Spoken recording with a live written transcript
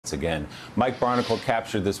once again. Mike Barnicle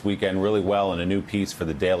captured this weekend really well in a new piece for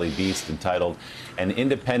the Daily Beast entitled An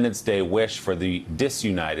Independence Day Wish for the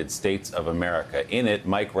Disunited States of America. In it,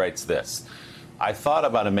 Mike writes this: I thought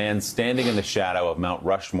about a man standing in the shadow of Mount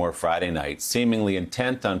Rushmore Friday night, seemingly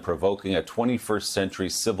intent on provoking a 21st century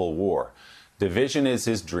civil war. Division is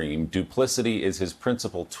his dream, duplicity is his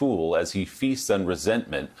principal tool as he feasts on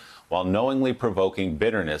resentment while knowingly provoking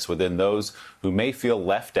bitterness within those who may feel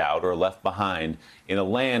left out or left behind in a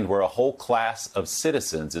land where a whole class of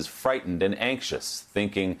citizens is frightened and anxious,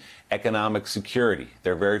 thinking economic security,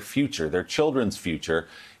 their very future, their children's future,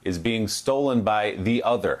 is being stolen by the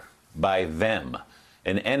other, by them.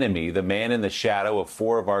 An enemy, the man in the shadow of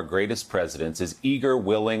four of our greatest presidents, is eager,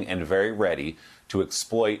 willing, and very ready to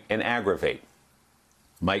exploit and aggravate.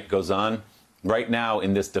 Mike goes on, right now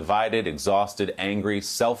in this divided, exhausted, angry,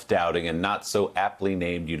 self-doubting, and not so aptly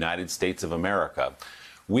named United States of America,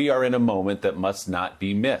 we are in a moment that must not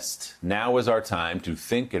be missed. Now is our time to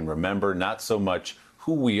think and remember not so much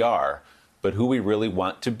who we are, but who we really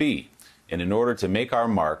want to be. And in order to make our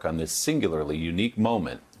mark on this singularly unique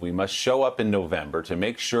moment, we must show up in November to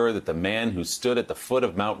make sure that the man who stood at the foot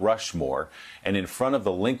of Mount Rushmore and in front of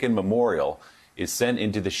the Lincoln Memorial is sent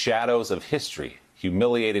into the shadows of history,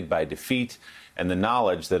 humiliated by defeat and the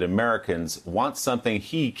knowledge that Americans want something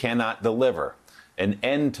he cannot deliver: an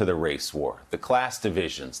end to the race war, the class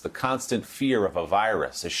divisions, the constant fear of a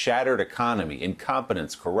virus, a shattered economy,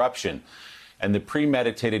 incompetence, corruption, and the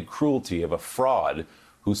premeditated cruelty of a fraud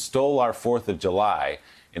who stole our 4th of July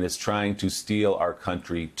and is trying to steal our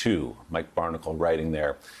country too. Mike Barnicle writing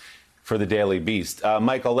there for the Daily Beast.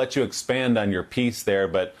 Mike, I'll let you expand on your piece there,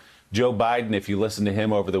 but Joe Biden, if you listen to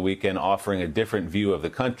him over the weekend, offering a different view of the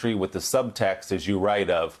country with the subtext, as you write,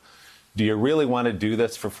 of, do you really want to do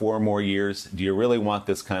this for 4 more years? Do you really want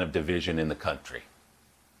this kind of division in the country?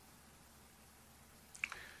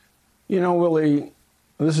 You know, Willie,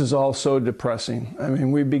 this is all so depressing. I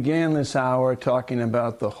mean, we began this hour talking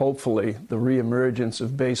about hopefully the reemergence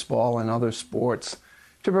of baseball and other sports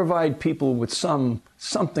to provide people with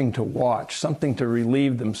something to watch, something to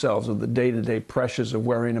relieve themselves of the day-to-day pressures of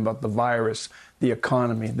worrying about the virus, the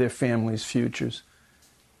economy, their families' futures.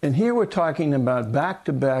 And here we're talking about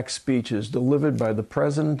back-to-back speeches delivered by the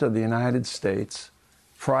President of the United States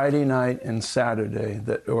Friday night and Saturday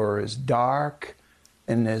that are as dark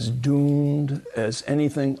and as doomed as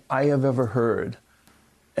anything I have ever heard.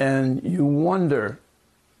 And you wonder,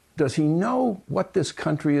 does he know what this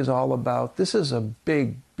country is all about? This is a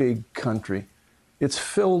big, big country. It's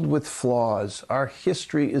filled with flaws. Our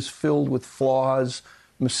history is filled with flaws,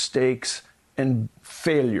 mistakes, and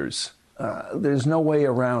failures. There's no way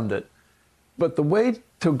around it. But the way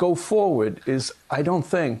to go forward is, I don't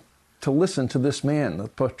think, to listen to this man, the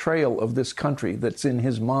portrayal of this country that's in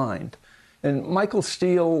his mind. And Michael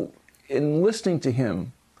Steele, in listening to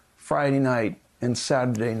him Friday night and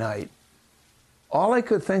Saturday night, all I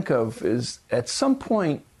could think of is, at some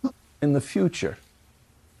point in the future,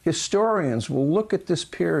 historians will look at this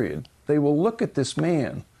period, they will look at this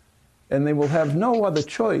man, and they will have no other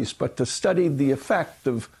choice but to study the effect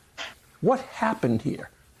of what happened here.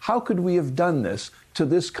 How could we have done this to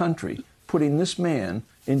this country, putting this man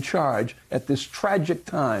in charge at this tragic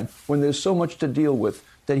time when there's so much to deal with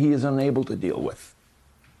that he is unable to deal with?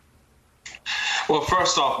 Well,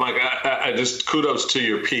 first off, Mike, I just kudos to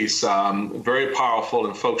your piece. Very powerful,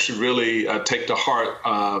 and folks should really take to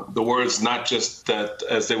heart the words, not just that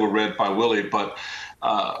as they were read by Willie, but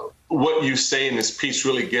what you say in this piece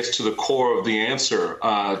really gets to the core of the answer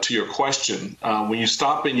to your question. When you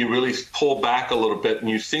stop and you really pull back a little bit and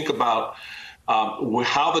you think about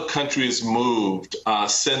how the country has moved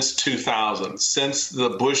since 2000, since the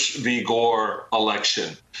Bush v. Gore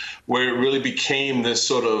election, where it really became this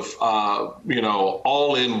sort of,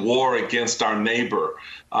 all-in war against our neighbor,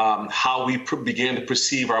 how we began to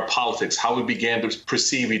perceive our politics, how we began to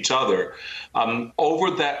perceive each other.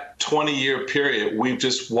 Over that 20-year period, we've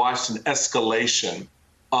just watched an escalation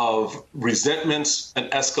of resentments, an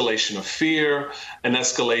escalation of fear, an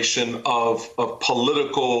escalation of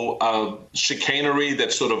political chicanery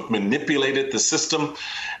that sort of manipulated the system.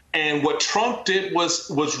 And what Trump did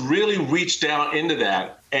was really reach down into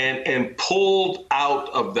that and pulled out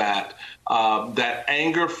of that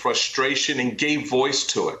anger, frustration, and gave voice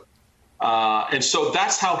to it. And so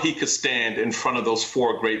that's how he could stand in front of those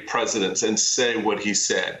 4 great presidents and say what he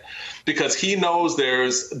said, because he knows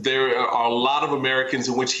there are a lot of Americans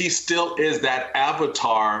in which he still is that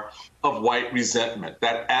avatar of white resentment,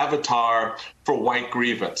 that avatar for white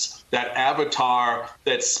grievance, that avatar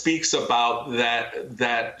that speaks about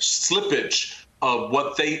that slippage of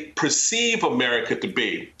what they perceive America to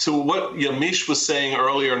be. To what Yamiche was saying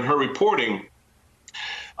earlier in her reporting,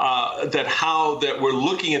 that we're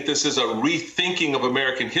looking at this as a rethinking of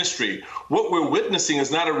American history. What we're witnessing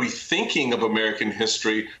is not a rethinking of American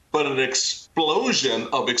history, but an explosion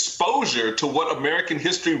of exposure to what American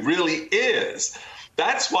history really is.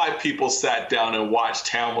 That's why people sat down and watched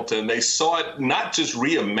Hamilton. They saw it not just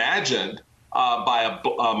reimagined by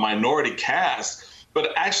a minority cast,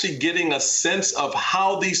 but actually getting a sense of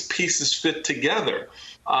how these pieces fit together.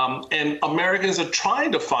 And Americans are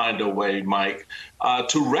trying to find a way, Mike,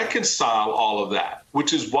 to reconcile all of that,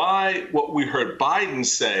 which is why what we heard Biden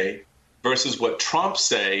say versus what Trump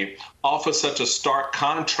say offers such a stark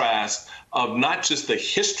contrast of not just the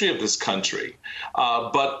history of this country,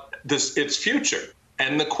 but its future.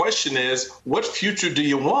 And the question is, what future do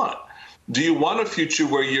you want? Do you want a future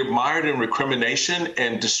where you're mired in recrimination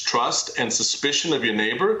and distrust and suspicion of your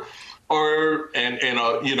neighbor, or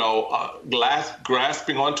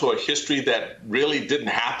grasping onto a history that really didn't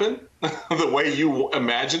happen the way you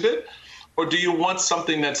imagined it? Or do you want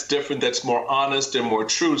something that's different, that's more honest and more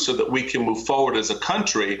true, so that we can move forward as a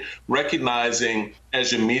country, recognizing,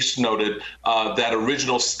 as Yamiche noted, that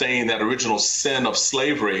original stain, that original sin of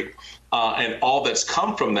slavery, and all that's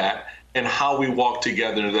come from that, and how we walk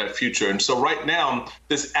together into that future. And so right now,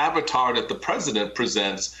 this avatar that the president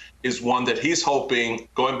presents is one that he's hoping,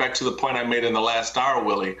 going back to the point I made in the last hour,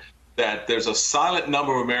 Willie, that there's a silent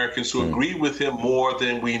number of Americans who agree with him more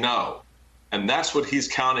than we know. And that's what he's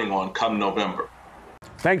counting on come November.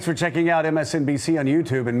 Thanks for checking out MSNBC on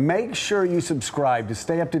YouTube, and make sure you subscribe to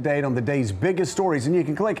stay up to date on the day's biggest stories. And you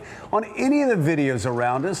can click on any of the videos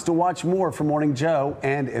around us to watch more from Morning Joe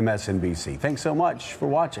and MSNBC. Thanks so much for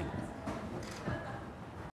watching.